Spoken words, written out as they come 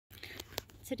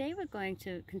Today we're going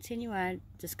to continue our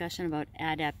discussion about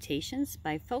adaptations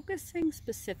by focusing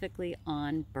specifically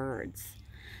on birds.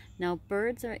 Now,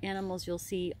 birds are animals you'll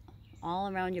see all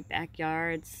around your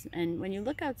backyards, and when you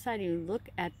look outside and you look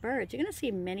at birds, you're going to see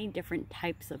many different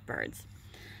types of birds.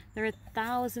 There are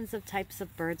thousands of types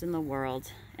of birds in the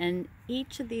world, and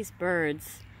each of these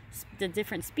birds, the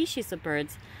different species of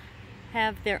birds,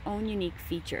 have their own unique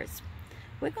features.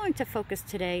 We're going to focus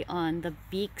today on the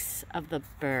beaks of the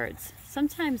birds.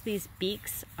 Sometimes these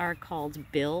beaks are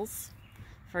called bills.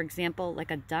 For example,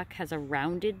 like a duck has a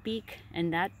rounded beak,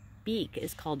 and that beak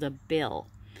is called a bill.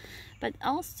 But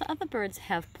also other birds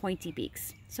have pointy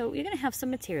beaks. So you're going to have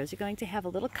some materials. You're going to have a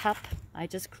little cup. I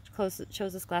just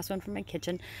chose this glass one from my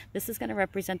kitchen. This is going to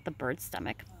represent the bird's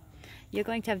stomach. You're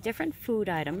going to have different food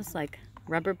items like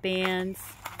rubber bands.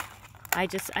 I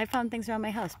found things around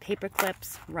my house, paper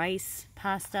clips, rice,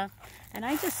 pasta, and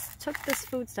I just took this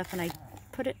food stuff and I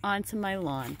put it onto my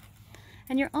lawn.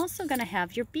 And you're also going to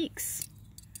have your beaks.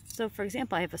 So for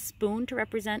example, I have a spoon to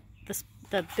represent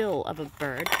the bill of a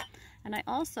bird, and I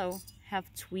also have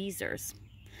tweezers.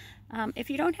 If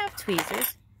you don't have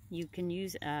tweezers, you can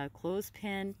use a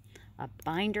clothespin, a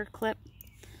binder clip,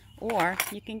 or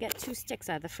you can get two sticks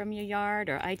either from your yard,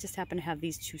 or I just happen to have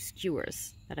these two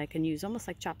skewers that I can use almost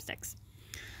like chopsticks.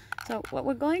 So what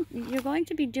you're going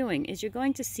to be doing is you're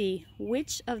going to see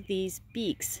which of these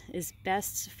beaks is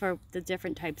best for the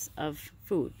different types of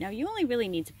food. Now you only really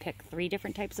need to pick 3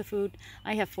 different types of food.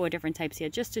 I have 4 different types here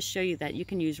just to show you that you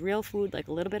can use real food like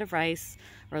a little bit of rice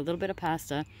or a little bit of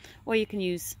pasta, or you can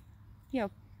use,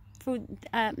 food,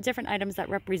 different items that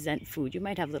represent food. You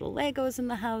might have little Legos in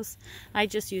the house. I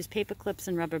just use paper clips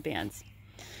and rubber bands.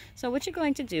 So what you're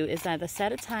going to do is either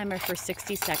set a timer for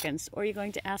 60 seconds, or you're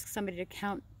going to ask somebody to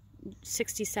count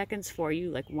 60 seconds for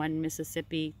you, like 1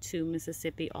 Mississippi, 2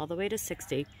 Mississippi, all the way to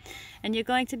 60. And you're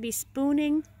going to be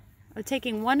spooning, or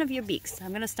taking one of your beaks. I'm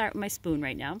going to start with my spoon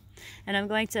right now, and I'm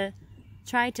going to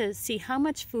try to see how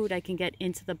much food I can get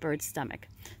into the bird's stomach.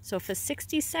 So for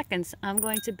 60 seconds, I'm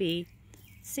going to be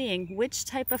seeing which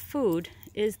type of food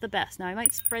is the best. Now I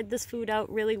might spread this food out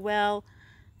really well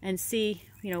and see,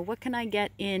 what can I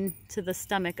get into the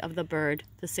stomach of the bird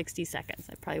for 60 seconds.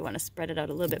 I probably want to spread it out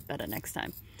a little bit better next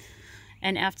time.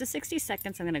 And after 60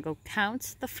 seconds, I'm going to go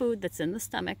count the food that's in the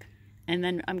stomach, and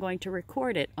then I'm going to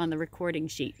record it on the recording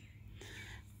sheet.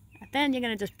 Then you're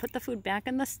going to just put the food back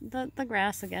in the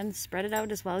grass again, spread it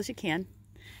out as well as you can,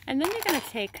 and then you're going to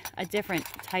take a different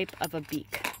type of a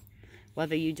beak.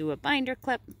 Whether you do a binder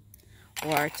clip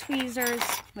or tweezers,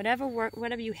 whatever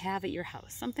you have at your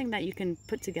house, something that you can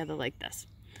put together like this.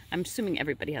 I'm assuming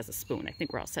everybody has a spoon. I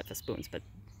think we're all set for spoons, but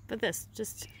this,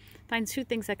 just find 2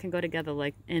 things that can go together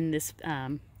like in this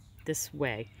this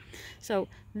way. So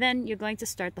then you're going to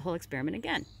start the whole experiment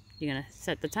again. You're going to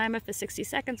set the timer for 60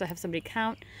 seconds or have somebody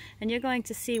count, and you're going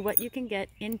to see what you can get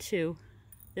into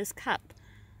this cup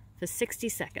for 60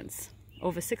 seconds,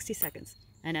 over 60 seconds.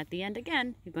 And at the end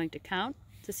again, you're going to count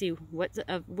to see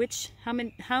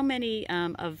how many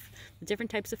of the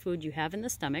different types of food you have in the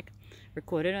stomach,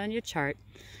 recorded on your chart,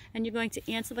 and you're going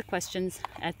to answer the questions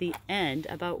at the end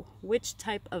about which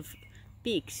type of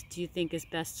beaks do you think is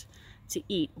best to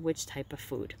eat which type of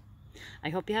food.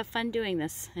 I hope you have fun doing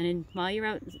this, and while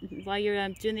you're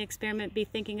doing the experiment, be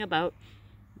thinking about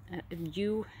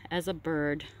you as a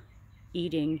bird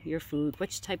eating your food.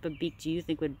 Which type of beak do you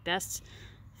think would best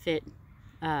fit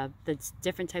the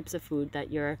different types of food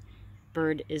that your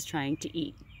bird is trying to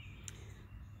eat.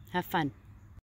 Have fun.